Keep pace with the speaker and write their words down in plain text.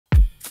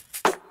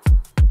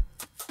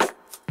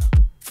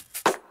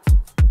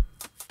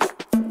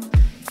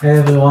Hey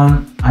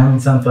everyone, I'm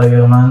Nitzan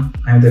Tregerman.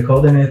 I'm the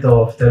coordinator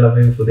of Tel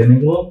Aviv Houdini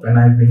Group and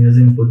I've been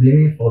using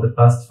Houdini for the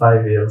past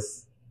 5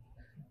 years.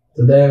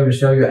 Today I will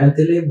show you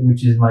ntLib,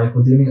 which is my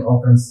Houdini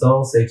open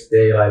source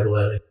HDA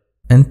library.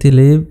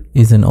 ntLib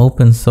is an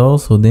open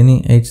source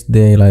Houdini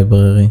HDA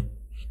library.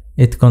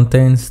 It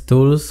contains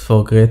tools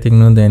for creating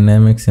new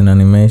dynamics and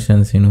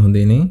animations in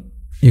Houdini.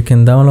 You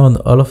can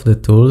download all of the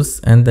tools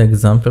and the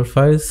example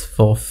files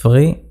for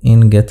free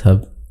in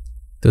GitHub.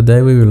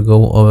 Today we will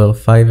go over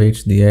 5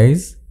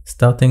 HDAs,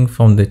 starting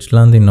from the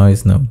Chlandi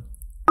noise node.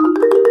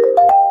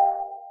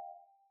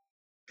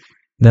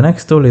 The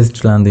next tool is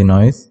Chlandi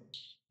noise.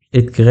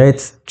 It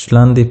creates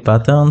Chlandi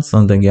patterns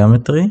on the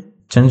geometry.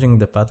 Changing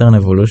the pattern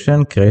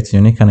evolution creates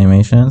unique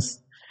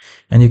animations.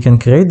 And you can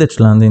create the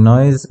Chlandi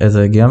noise as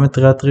a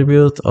geometry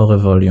attribute or a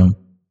volume.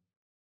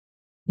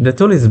 The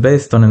tool is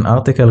based on an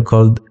article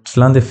called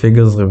Chlandi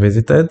Figures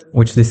Revisited,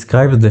 which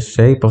describes the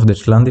shape of the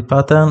Chlandi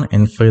pattern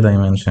in 3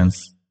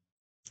 dimensions.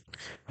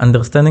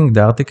 Understanding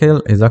the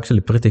article is actually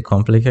pretty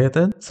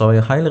complicated, so I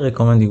highly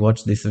recommend you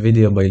watch this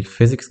video by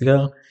Physics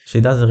Girl. She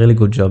does a really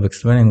good job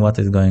explaining what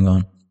is going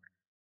on.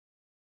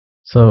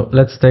 So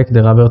let's take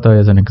the rubber toy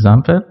as an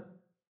example.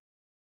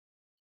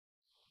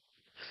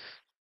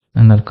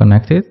 And I'll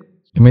connect it.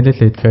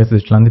 Immediately it creates the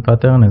Chlandi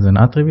pattern as an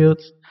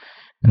attribute.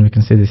 And we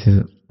can see this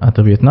is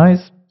attribute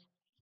noise.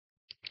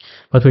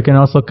 But we can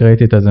also create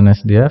it as an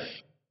SDF.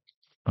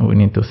 We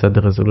need to set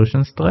the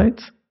resolution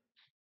straight.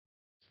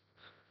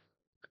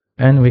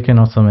 And we can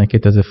also make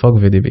it as a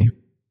fog VDB.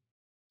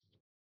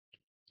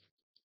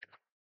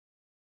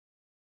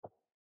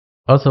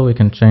 Also, we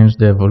can change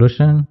the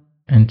evolution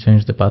and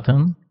change the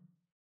pattern.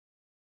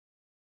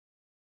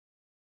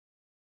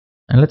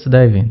 And let's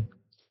dive in.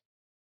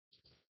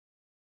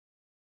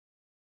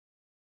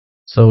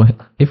 So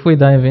if we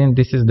dive in,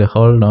 this is the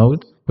whole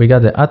node. We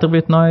got the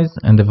attribute noise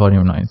and the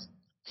volume noise.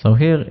 So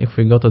here, if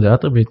we go to the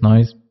attribute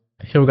noise,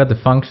 here we got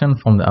the function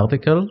from the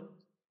article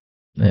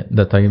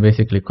that I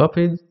basically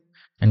copied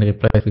and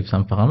replaced with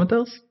some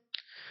parameters.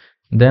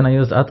 Then I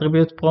use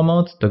attribute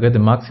promote to get the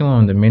maximum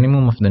and the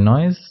minimum of the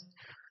noise.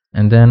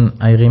 And then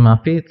I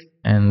remap it,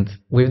 and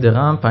with the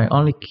ramp I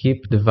only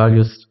keep the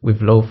values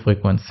with low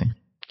frequency.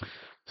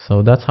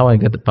 So that's how I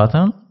get the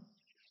pattern.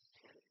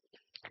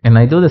 And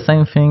I do the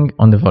same thing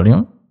on the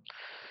volume.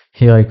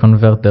 Here I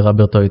convert the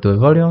rubber toy to a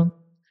volume.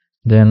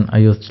 Then I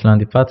use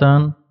Chlandi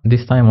pattern,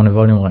 this time on a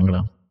volume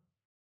wrangler.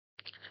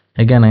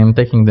 Again, I am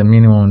taking the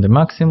minimum and the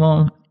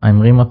maximum,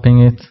 I'm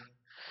remapping it,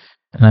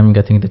 and I'm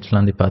getting the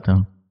Chlandi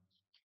pattern.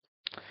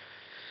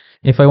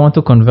 If I want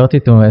to convert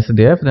it to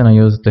SDF, then I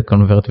use the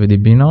convert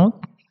VDB node.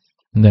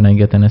 Then I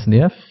get an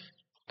SDF.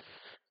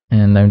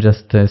 And I'm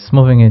just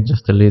smoothing it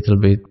just a little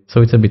bit,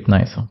 so it's a bit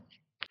nicer.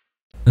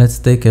 Let's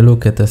take a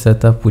look at a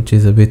setup which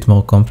is a bit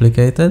more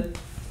complicated.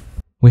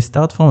 We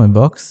start from a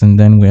box and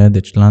then we add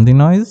the Chlandi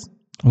noise.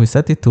 We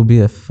set it to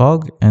be a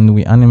fog and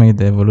we animate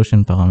the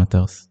evolution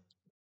parameters.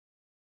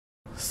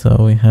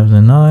 So we have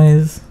the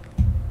noise.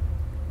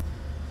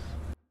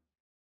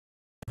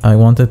 I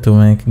wanted to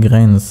make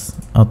grains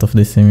out of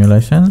these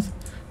simulations,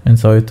 and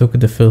so I took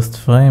the first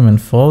frame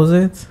and froze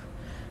it.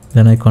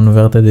 Then I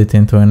converted it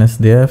into an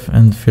SDF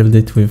and filled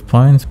it with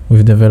points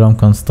with the velum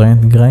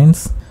constraint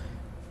grains.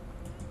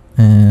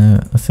 I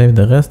saved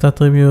the rest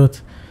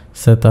attribute,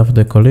 set up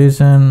the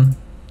collision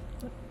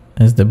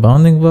as the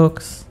bounding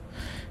box.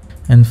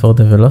 And for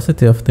the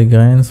velocity of the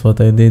grains, what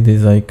I did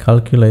is I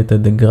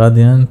calculated the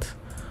gradient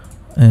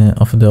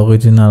of the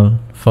original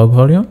fog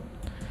volume.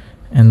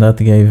 And that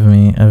gave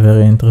me a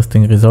very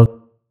interesting result.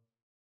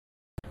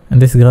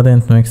 And this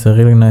gradient makes a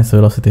really nice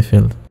velocity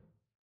field.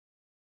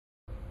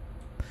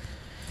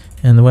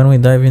 And when we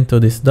dive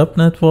into this DOP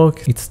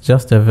network, it's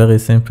just a very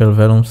simple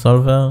velum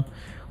solver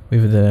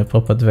with the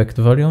pop-advect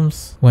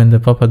volumes, when the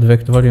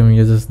pop-advect volume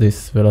uses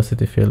this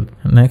velocity field.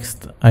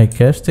 Next, I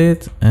cached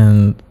it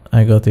and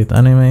I got it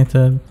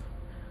animated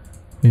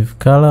with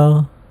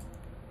color.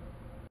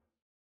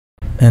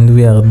 And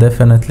we are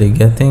definitely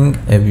getting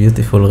a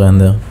beautiful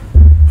render.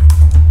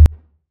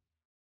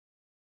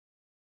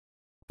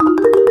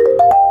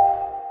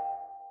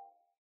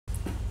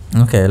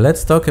 Okay,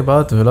 let's talk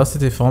about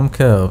velocity from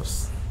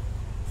curves.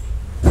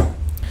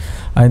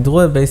 I drew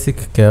a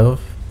basic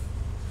curve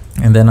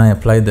and then I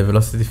applied the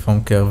velocity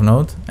from curve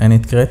node and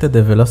it created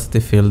a velocity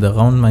field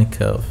around my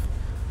curve.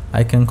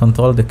 I can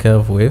control the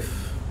curve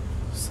width,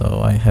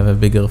 so I have a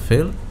bigger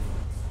field.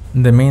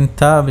 The main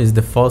tab is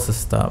the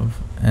forces tab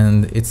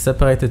and it's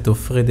separated to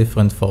 3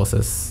 different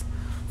forces: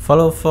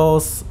 follow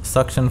force,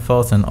 suction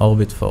force and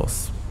orbit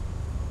force.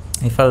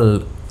 If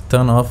I'll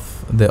turn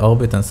off the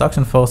orbit and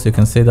suction force, you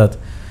can see that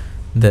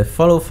the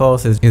follow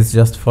force is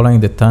just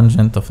following the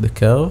tangent of the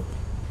curve.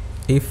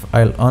 If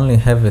I'll only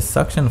have a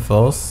suction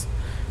force,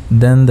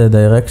 then the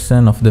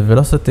direction of the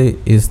velocity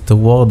is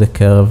toward the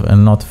curve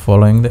and not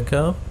following the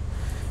curve.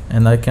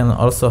 And I can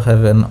also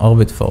have an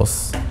orbit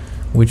force,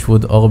 which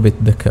would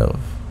orbit the curve.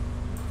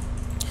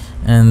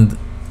 And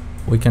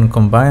we can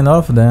combine all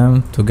of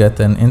them to get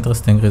an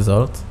interesting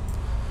result.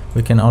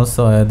 We can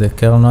also add a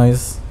curve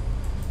noise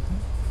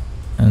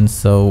and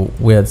so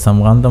we add some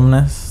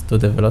randomness to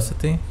the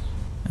velocity.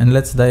 And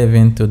let's dive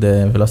into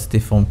the velocity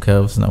from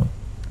curves node.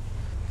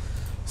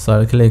 So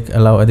I'll click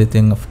allow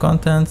editing of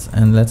contents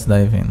and let's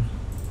dive in.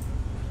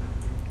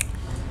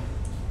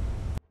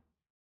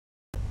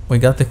 We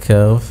got the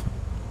curve,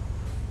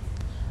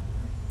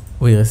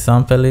 we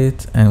resample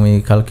it and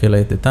we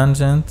calculate the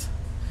tangent.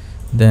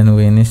 Then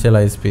we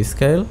initialize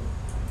p-scale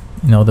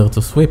in order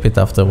to sweep it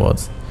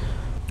afterwards.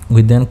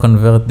 We then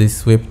convert this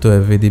sweep to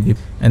a VDB.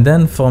 And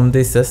then from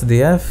this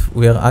SDF,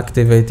 we are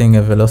activating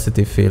a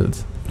velocity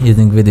field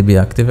using VDB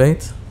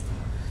activate.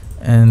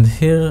 And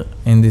here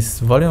in this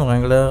volume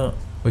wrangler,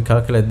 we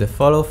calculate the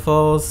follow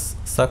force,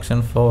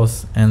 suction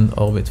force, and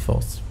orbit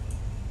force.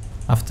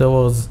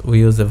 Afterwards, we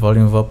use a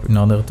volume VOP in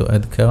order to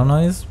add curve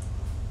noise.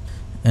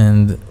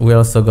 And we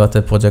also got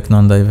a project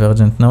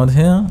non-divergent node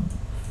here.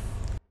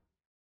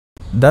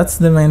 That's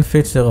the main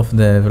feature of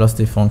the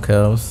velocity from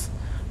curves.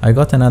 I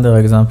got another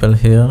example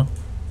here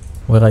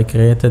where I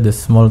created a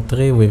small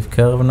tree with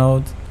curve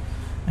node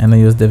and I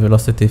used the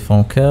velocity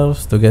from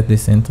curves to get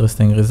this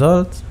interesting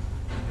result.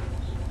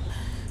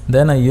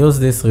 Then I use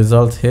this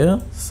result here.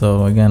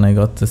 So again, I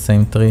got the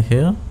same tree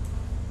here.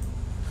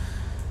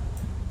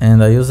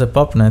 And I use a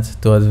popnet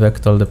to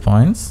advect all the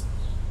points.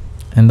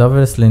 And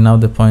obviously now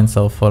the points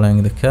are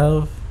following the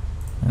curve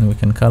and we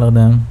can color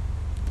them.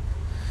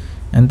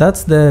 And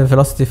that's the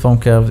velocity from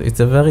curves.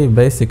 It's a very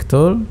basic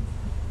tool,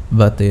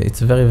 but it's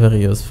very,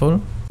 very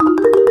useful.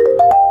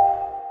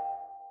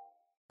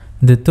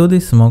 The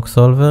 2D smoke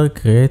solver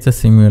creates a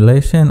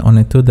simulation on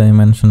a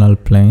two-dimensional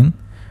plane,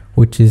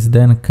 which is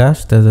then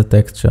cached as a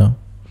texture.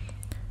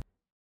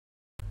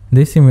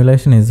 This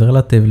simulation is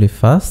relatively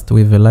fast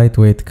with a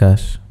lightweight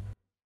cache.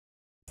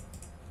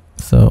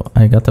 So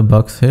I got a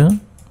box here.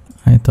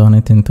 I turn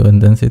it into a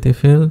density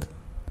field.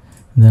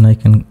 Then I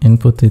can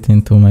input it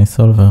into my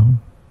solver.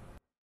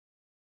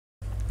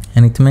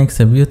 And it makes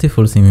a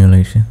beautiful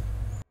simulation.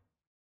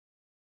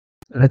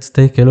 Let's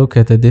take a look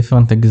at a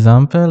different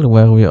example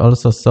where we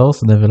also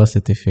source the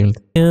velocity field.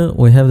 Here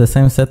we have the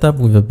same setup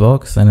with a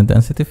box and a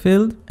density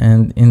field,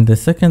 and in the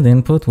second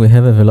input we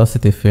have a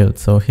velocity field.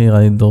 So here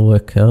I drew a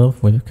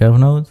curve with a curve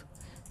node,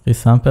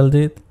 resampled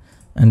it,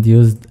 and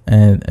used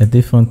a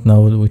different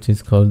node which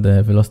is called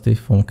the velocity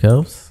from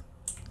curves.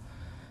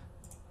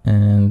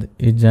 And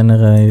it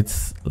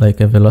generates like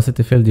a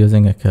velocity field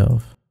using a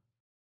curve.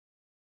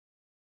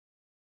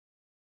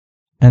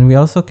 And we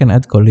also can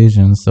add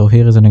collisions. So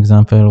here is an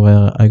example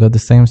where I got the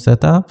same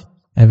setup,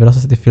 a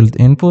velocity field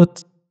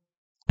input,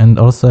 and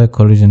also a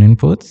collision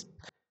input.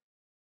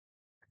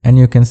 And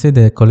you can see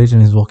the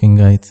collision is working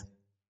right.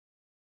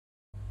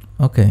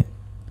 Okay,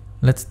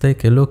 let's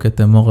take a look at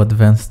a more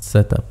advanced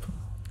setup.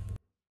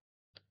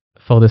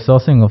 For the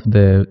sourcing of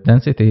the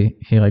density,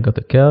 here I got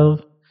a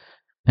curve,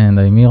 and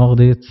I mirrored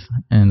it,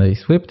 and I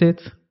swept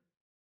it,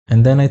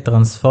 and then I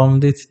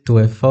transformed it to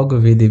a fog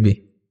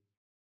VDB.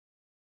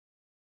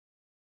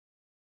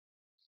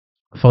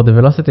 For the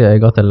velocity, I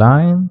got a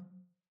line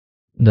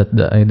that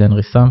I then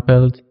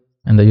resampled,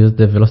 and I used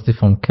the velocity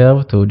from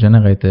curve to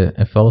generate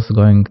a force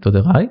going to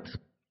the right.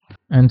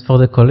 And for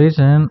the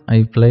collision,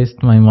 I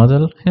placed my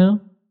model here.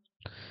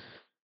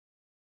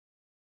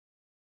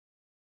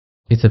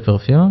 It's a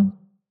perfume.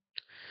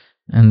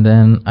 And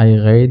then I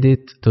rayed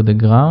it to the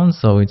ground,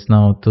 so it's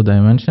now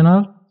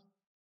two-dimensional.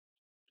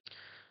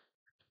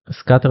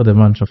 Scattered a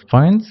bunch of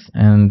points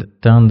and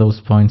turned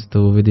those points to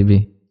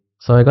VDB.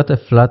 So I got a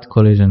flat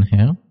collision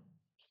here.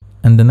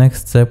 And the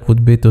next step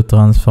would be to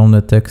transform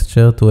the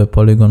texture to a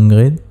polygon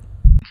grid.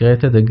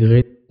 Created a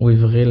grid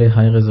with really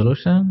high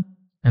resolution,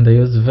 and I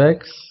used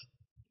Vex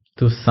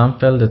to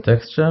sample the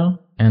texture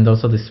and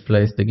also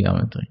displace the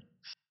geometry.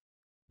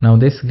 Now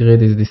this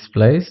grid is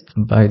displaced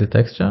by the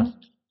texture,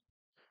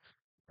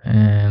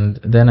 and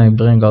then I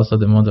bring also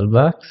the model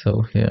back.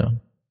 So here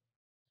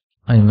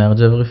I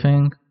merge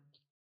everything,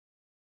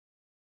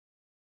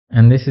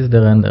 and this is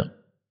the render.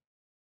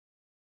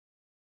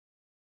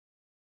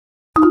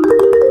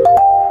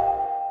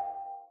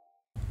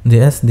 The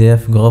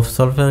SDF growth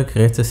solver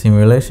creates a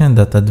simulation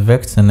that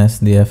advects an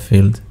SDF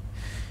field.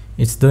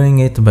 It's doing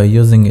it by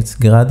using its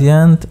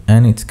gradient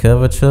and its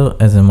curvature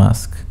as a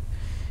mask.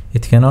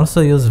 It can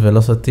also use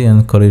velocity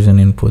and collision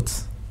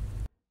inputs.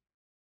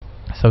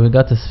 So we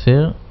got a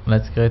sphere.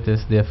 Let's create a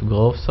SDF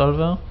growth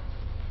solver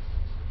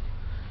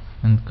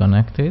and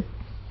connect it.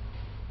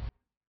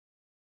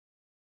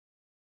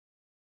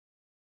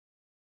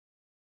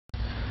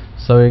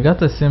 So we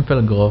got a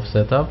simple growth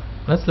setup.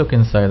 Let's look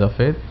inside of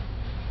it.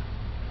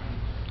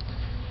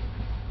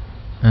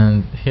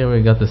 And here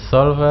we got the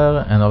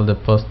solver and all the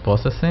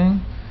post-processing.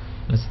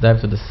 Let's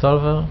dive to the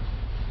solver.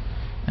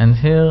 And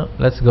here,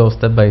 let's go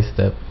step by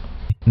step.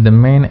 The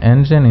main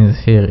engine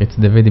is here. It's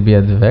the VDB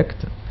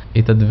advect.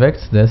 It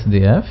advects the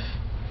SDF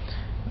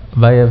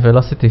by a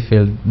velocity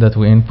field that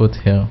we input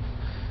here.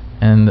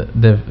 And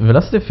the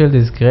velocity field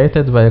is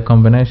created by a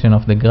combination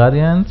of the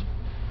gradient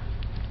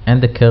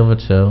and the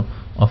curvature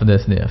of the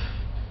SDF.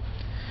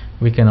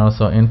 We can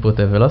also input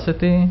a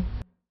velocity.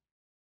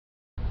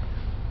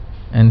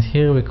 And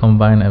here we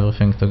combine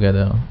everything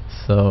together.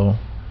 So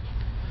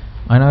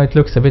I know it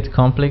looks a bit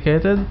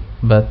complicated,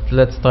 but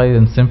let's try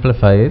and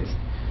simplify it.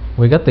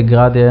 We got the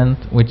gradient,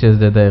 which is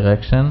the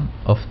direction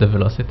of the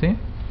velocity,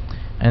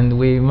 and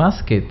we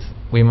mask it.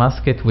 We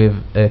mask it with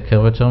a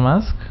curvature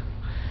mask,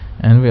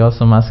 and we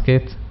also mask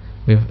it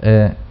with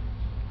a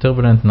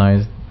turbulent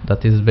noise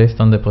that is based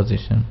on the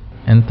position.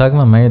 And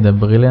Tregerman made a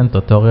brilliant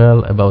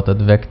tutorial about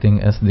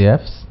advecting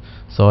SDFs,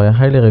 so I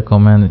highly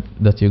recommend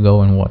that you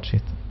go and watch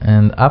it.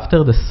 And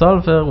after the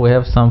solver, we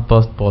have some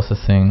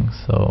post-processing.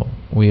 So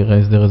we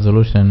raise the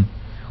resolution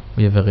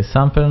with a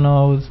resample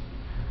node,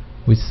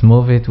 we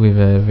smooth it with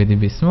a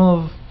VDB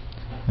smooth,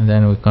 and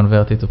then we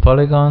convert it to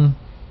polygon,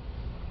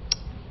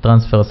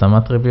 transfer some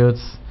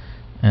attributes,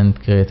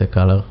 and create a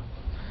color.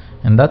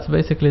 And that's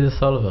basically the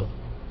solver.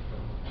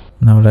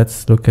 Now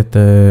let's look at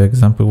the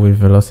example with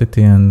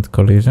velocity and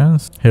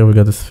collisions. Here we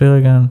got the sphere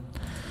again,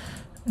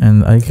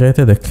 and I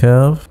created a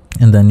curve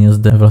and then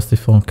used the velocity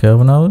from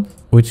curve node,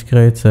 which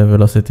creates a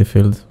velocity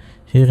field.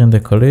 Here in the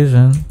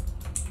collision,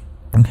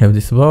 I have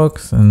this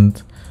box and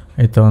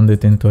I turned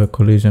it into a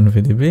collision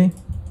VDB.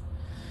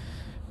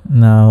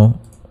 Now,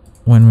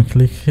 when we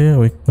click here,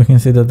 we can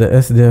see that the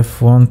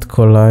SDF won't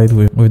collide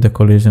with the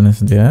collision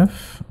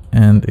SDF,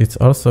 and it's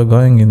also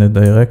going in the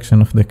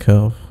direction of the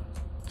curve.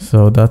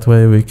 So that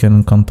way we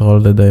can control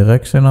the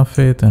direction of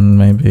it and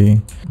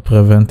maybe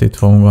prevent it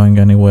from going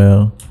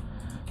anywhere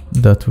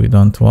that we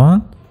don't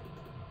want.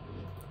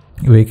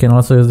 We can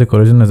also use the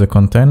collision as a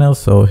container,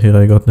 so here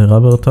I got the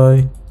rubber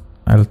toy.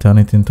 I'll turn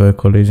it into a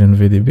collision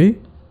VDB.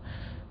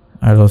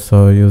 I'll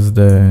also use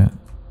the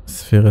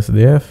sphere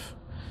SDF,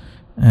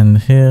 and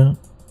here,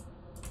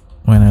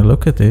 when I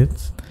look at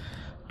it,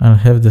 I'll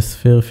have the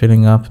sphere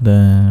filling up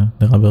the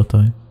rubber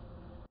toy.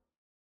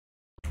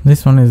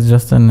 This one is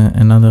just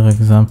another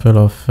example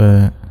of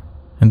a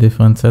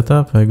different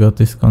setup. I got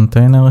this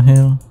container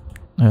here.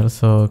 I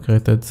also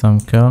created some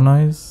curl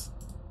noise.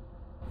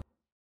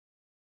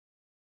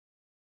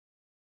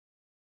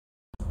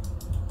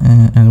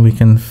 And we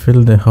can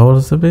fill the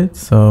holes a bit.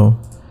 So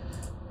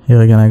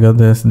here again I got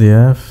the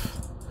SDF.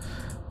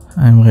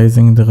 I'm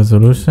raising the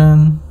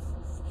resolution.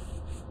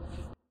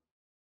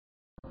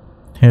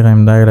 Here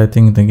I'm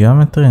dilating the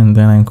geometry and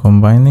then I'm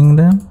combining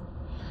them.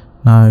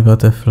 Now I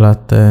got a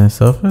flat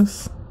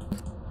surface.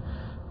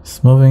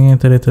 Smoothing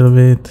it a little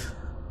bit.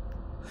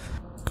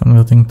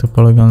 Converting to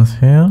polygons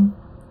here.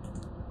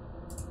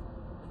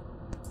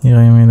 Here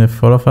I made a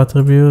fall-off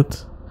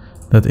attribute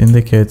that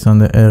indicates on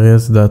the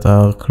areas that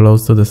are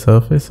close to the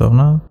surface or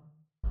not.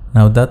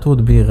 Now that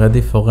would be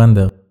ready for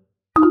render.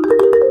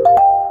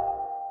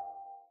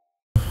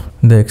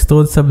 The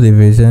extrude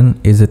subdivision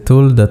is a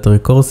tool that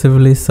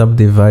recursively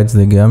subdivides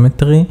the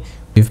geometry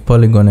with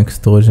polygon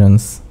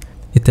extrusions.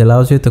 It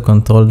allows you to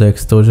control the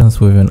extrusions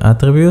with an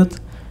attribute,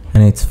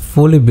 and it's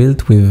fully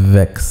built with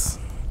Vex.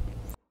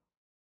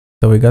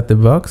 So we got the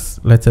box.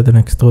 Let's add an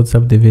extrude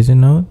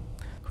subdivision node.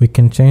 We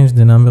can change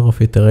the number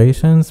of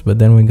iterations, but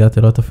then we got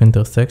a lot of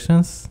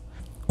intersections.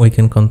 We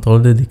can control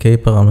the decay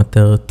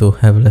parameter to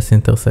have less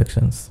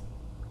intersections.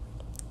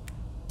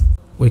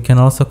 We can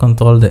also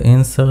control the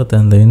insert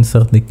and the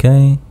insert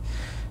decay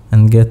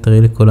and get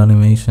really cool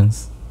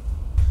animations.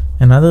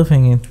 Another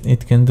thing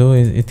it can do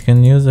is it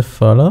can use a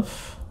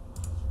fall-off.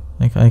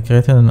 Like I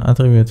created an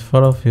attribute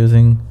fall-off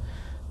using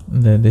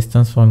the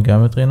distance from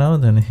geometry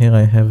node, and here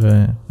I have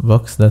a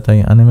box that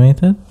I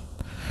animated.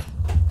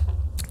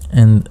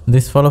 And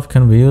this fall-off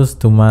can be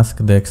used to mask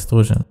the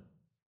extrusion.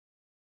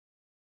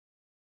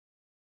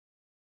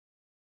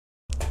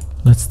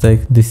 Let's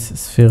take this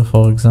sphere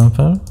for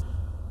example.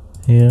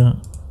 Here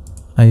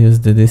I use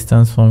the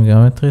distance from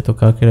geometry to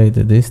calculate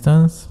the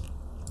distance.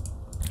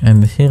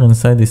 And here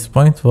inside this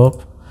point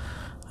warp,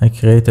 I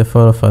create a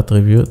fall-off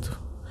attribute,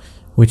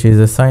 which is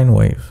a sine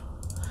wave.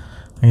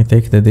 I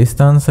take the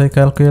distance I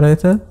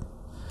calculated,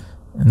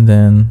 and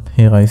then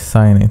here I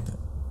sine it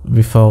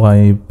before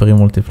I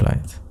pre-multiply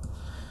it.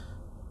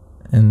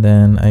 And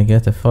then I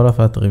get a fall-off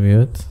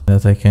attribute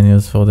that I can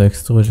use for the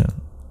extrusion.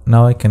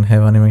 Now I can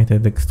have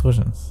animated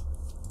extrusions.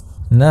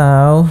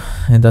 Now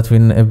that we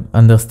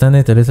understand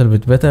it a little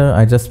bit better,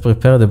 I just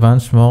prepared a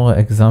bunch more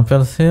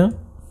examples here.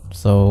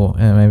 So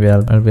maybe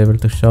I'll be able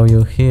to show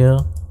you here.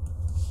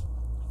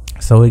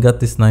 So we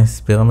got this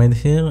nice pyramid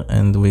here,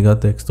 and we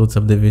got the extrude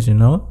subdivision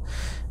node.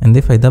 And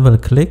if I double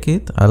click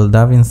it, I'll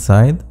dive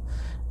inside,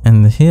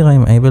 and here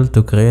I'm able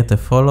to create a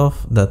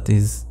fall-off that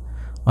is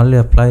only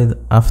applied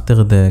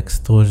after the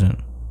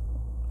extrusion.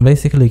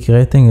 Basically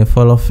creating a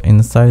fall-off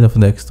inside of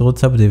the extrude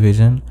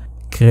subdivision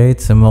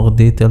creates a more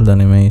detailed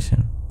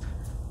animation.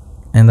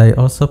 And I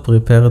also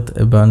prepared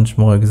a bunch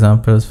more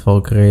examples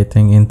for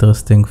creating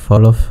interesting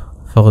fall-off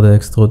for the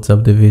extrude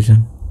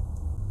subdivision.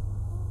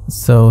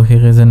 So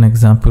here is an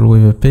example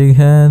with a pig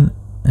head,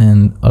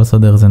 and also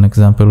there's an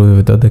example with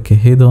a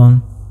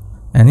dodecahedron.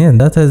 And yeah,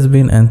 that has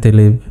been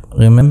ntLib.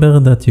 Remember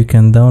that you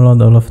can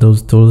download all of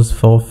those tools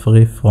for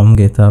free from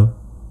GitHub,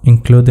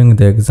 including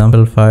the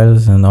example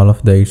files and all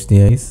of the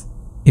HDAs.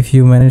 If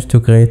you manage to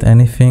create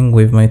anything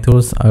with my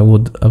tools, I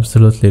would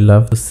absolutely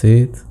love to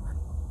see it.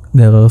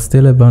 There are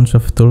still a bunch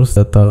of tools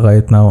that are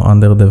right now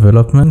under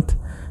development,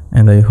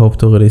 and I hope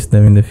to release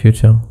them in the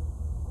future.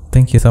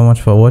 Thank you so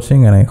much for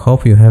watching, and I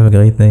hope you have a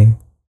great day.